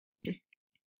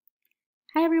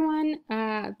Hi everyone,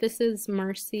 this is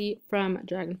Marcy from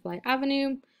Dragonfly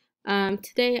Avenue.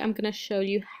 Today I'm going to show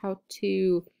you how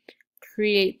to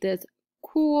create this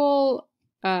cool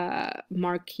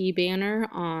marquee banner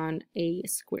on a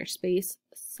Squarespace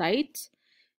site.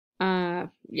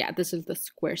 Yeah, this is the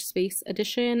Squarespace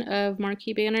edition of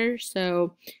marquee banner.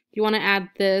 So if you want to add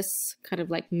this kind of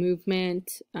like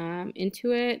movement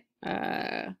into it,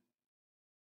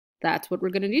 that's what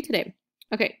we're going to do today.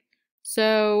 Okay,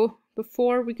 so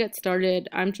before we get started,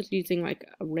 I'm just using like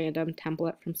a random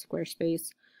template from Squarespace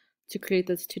to create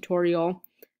this tutorial.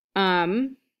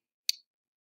 But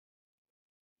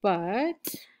I'm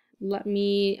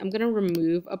going to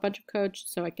remove a bunch of code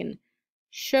so I can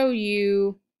show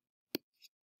you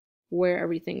where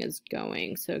everything is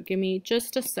going. So give me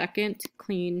just a second to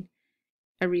clean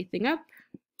everything up.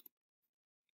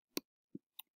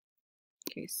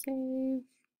 Okay, save.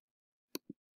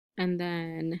 And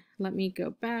then let me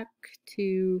go back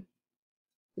to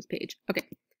this page. Okay,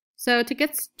 so to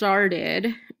get started,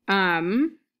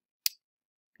 I'm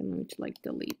going to like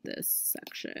delete this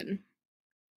section.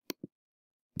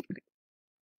 Okay.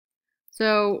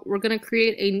 So we're going to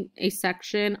create a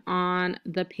section on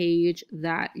the page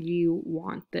that you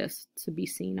want this to be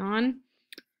seen on.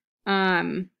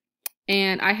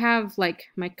 And I have like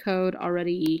my code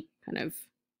already kind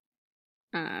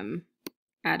of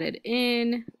added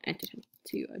in. I just have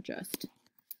to adjust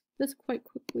this quite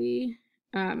quickly.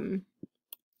 And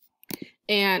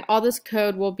all this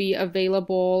code will be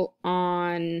available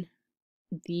on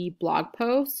the blog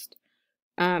post,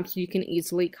 so you can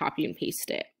easily copy and paste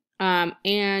it.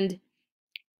 And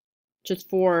just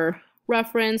for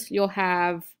reference, you'll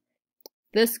have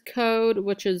this code,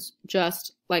 which is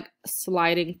just like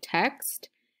sliding text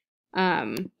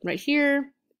right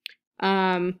here.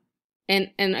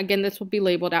 And again, this will be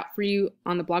labeled out for you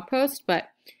on the blog post, but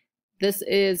this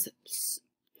is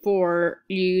for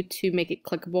you to make it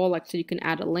clickable, like so you can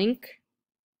add a link.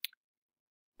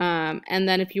 And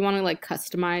then if you want to like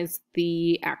customize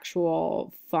the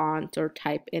actual font or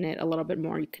type in it a little bit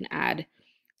more, you can add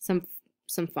some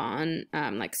font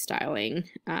like styling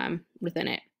within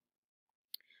it.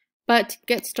 But to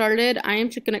get started, I am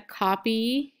just going to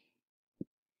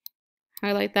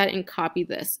highlight that and copy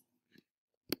this.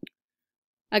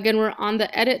 Again, we're on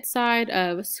the edit side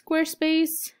of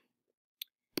Squarespace.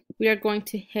 We are going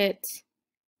to hit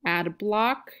add a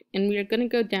block, and we are going to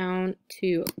go down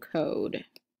to code.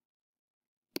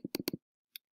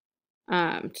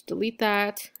 To delete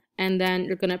that, and then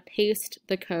you're going to paste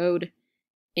the code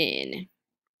in.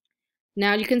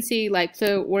 Now you can see like,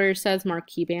 so where it says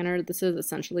marquee banner, this is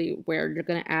essentially where you're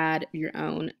going to add your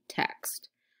own text.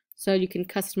 So you can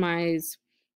customize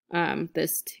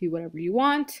this to whatever you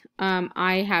want.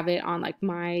 I have it on like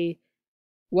my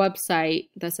website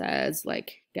that says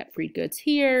like get free goods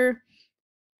here.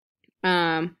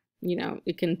 You know,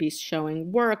 it can be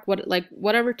showing work,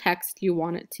 whatever text you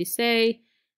want it to say.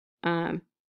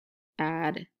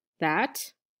 Add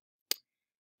that.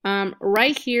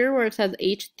 Right here where it says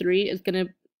H3 is gonna,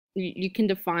 you can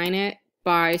define it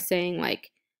by saying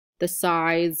like the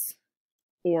size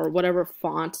or whatever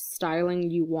font styling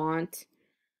you want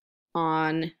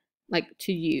on like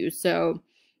to use. So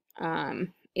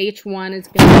H1 is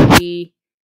gonna be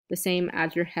the same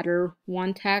as your header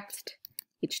 1 text.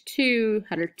 H2,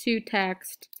 header 2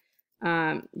 text.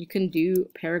 You can do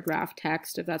paragraph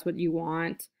text if that's what you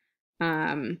want.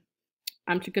 I'm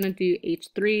just gonna do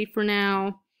H3 for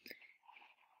now.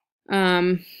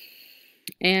 And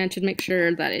to make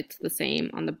sure that it's the same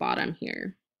on the bottom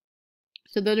here.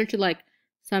 So those are just like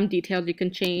some details you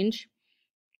can change.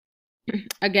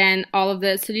 Again, all of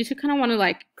this, so you should kind of want to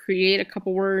like create a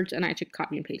couple words, and I should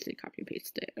copy and paste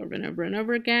it over and over and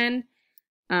over again.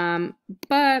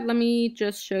 But let me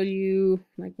just show you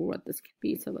like what this could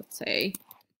be. So let's say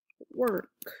work,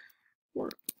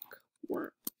 or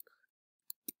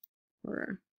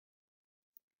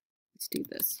let's do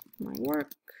this, my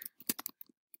work.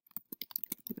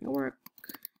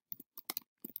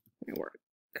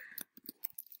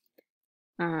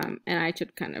 And I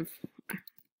should kind of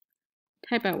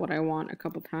type out what I want a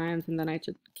couple times, and then I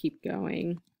should keep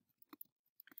going.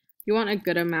 You want a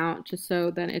good amount just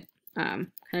so that it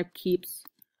kind of keeps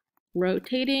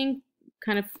rotating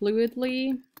kind of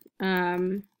fluidly.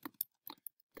 So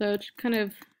just kind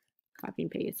of copy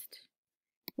and paste.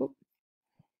 Oh.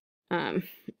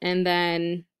 And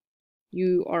then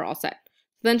you are all set.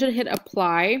 Then just hit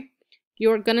apply.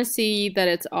 You're gonna see that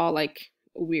it's all like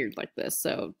weird like this,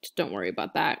 so just don't worry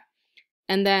about that.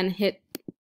 And then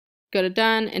go to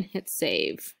done and hit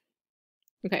save.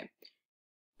 Okay.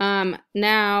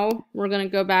 Now we're gonna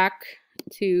go back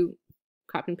to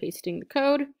copy and pasting the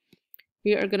code.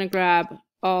 We are going to grab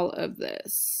all of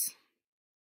this.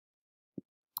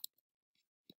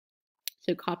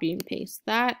 So copy and paste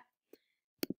that.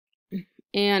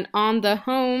 And on the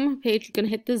home page, you're going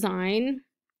to hit design.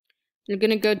 You're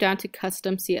going to go down to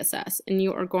custom CSS, and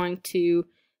you are going to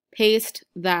paste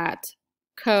that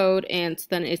code, and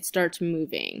then it starts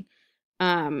moving.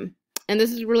 And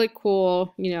this is really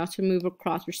cool, you know, to move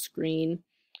across your screen.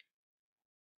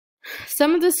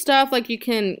 Some of this stuff, like, you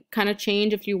can kind of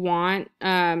change if you want,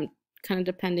 kind of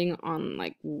depending on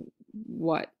like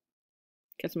what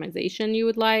customization you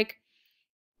would like.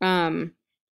 You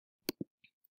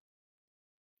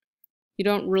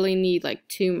don't really need like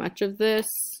too much of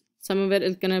this. Some of it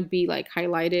is going to be like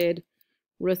highlighted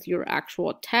with your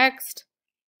actual text.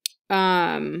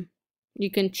 You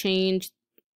can change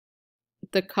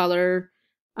the color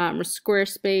with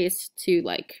Squarespace to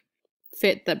like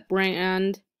fit the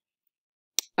brand.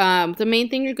 The main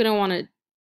thing you're going to want to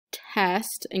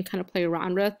test and kind of play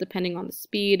around with, depending on the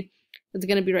speed, is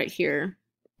going to be right here.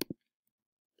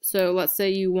 So let's say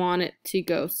you want it to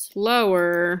go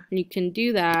slower, you can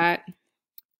do that.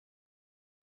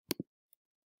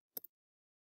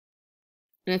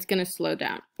 And it's going to slow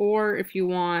down. Or if you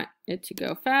want it to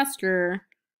go faster,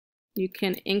 you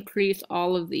can increase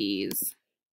all of these.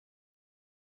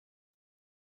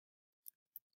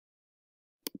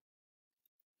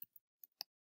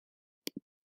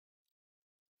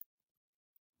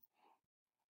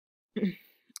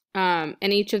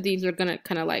 And each of these are going to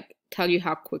kind of like tell you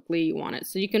how quickly you want it.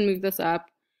 So you can move this up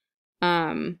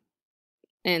and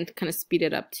kind of speed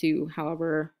it up to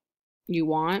however you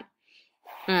want.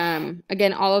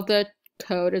 Again, all of the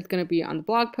code is going to be on the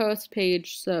blog post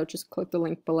page, so just click the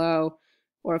link below,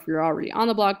 or if you're already on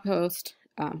the blog post,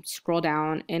 scroll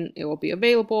down and it will be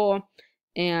available,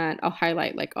 and I'll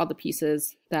highlight like all the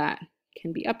pieces that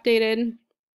can be updated.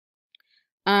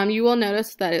 You will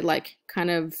notice that it like kind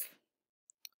of,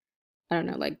 I don't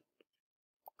know, like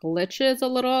glitches a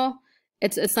little.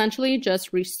 It's essentially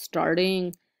just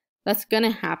restarting. That's going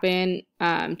to happen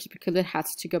just because it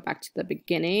has to go back to the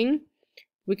beginning.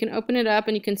 We can open it up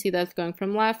and you can see that's going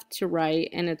from left to right,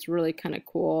 and it's really kind of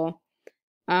cool.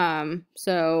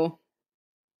 So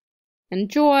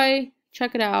enjoy,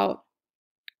 check it out.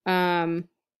 And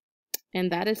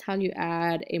that is how you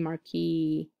add a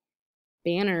marquee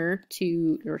banner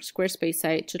to your Squarespace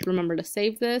site. Just remember to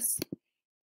save this.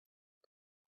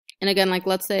 And again, like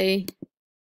let's say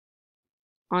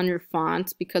on your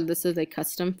font, because this is a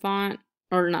custom font,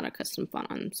 or not a custom font,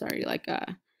 I'm sorry, like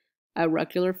a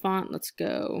regular font. Let's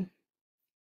go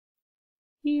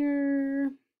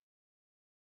here.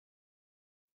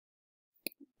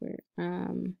 Where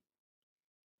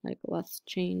like let's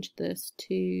change this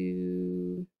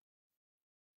to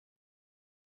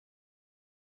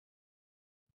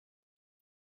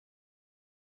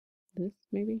this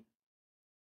maybe.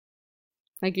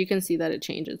 Like you can see that it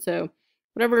changes. So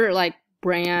whatever like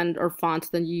brand or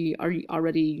font that you are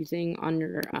already using on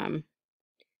your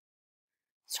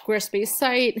Squarespace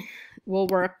site will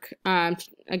work.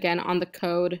 Again, on the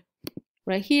code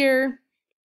right here,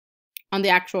 on the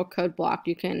actual code block,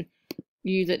 you can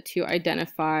use it to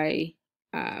identify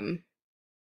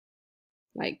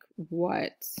like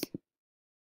what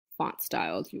font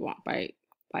styles you want by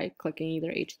clicking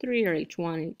either H3 or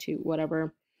H1, H2,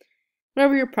 whatever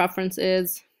your preference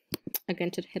is.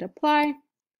 Again, to hit apply,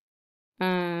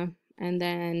 and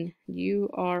then you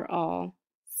are all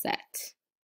set.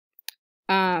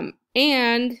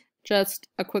 And just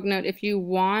a quick note, if you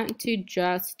want to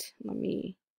just, let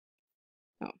me,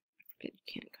 oh, I forget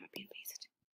you can't copy and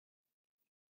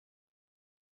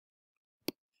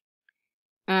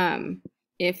paste.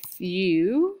 If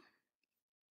you,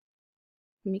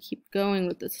 let me keep going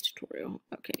with this tutorial.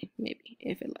 Okay, maybe,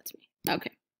 if it lets me.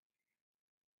 Okay.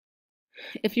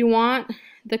 If you want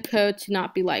the code to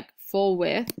not be like full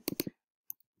width,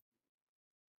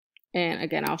 and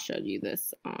again, I'll show you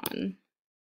this on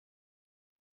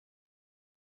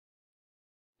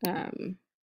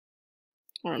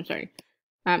or I'm sorry,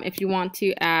 if you want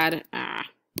to add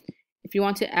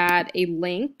a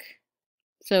link,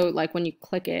 so like when you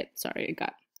click it, sorry, I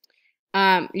got,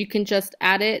 you can just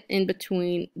add it in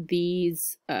between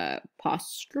these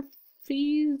apostrophes,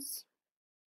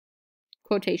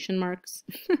 quotation marks.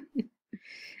 You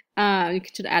can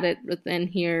just add it within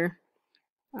here.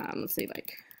 Let's say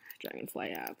like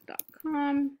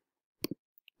dragonflyapp.com,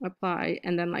 apply,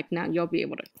 and then like now you'll be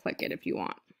able to click it if you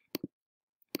want.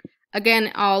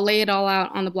 Again, I'll lay it all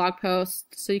out on the blog post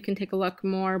so you can take a look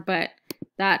more, but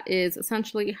that is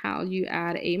essentially how you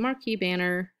add a marquee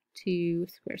banner to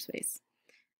Squarespace.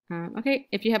 Okay,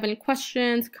 if you have any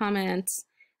questions, comments,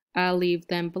 leave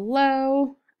them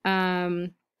below.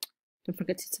 Don't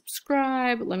forget to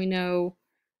subscribe. Let me know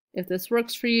if this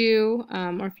works for you,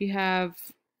 or if you have,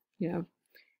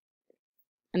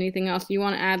 anything else you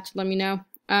want to add, let me know.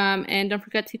 And don't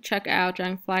forget to check out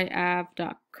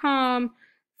dragonflyav.com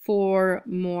for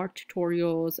more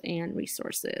tutorials and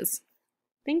resources.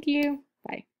 Thank you.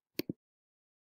 Bye.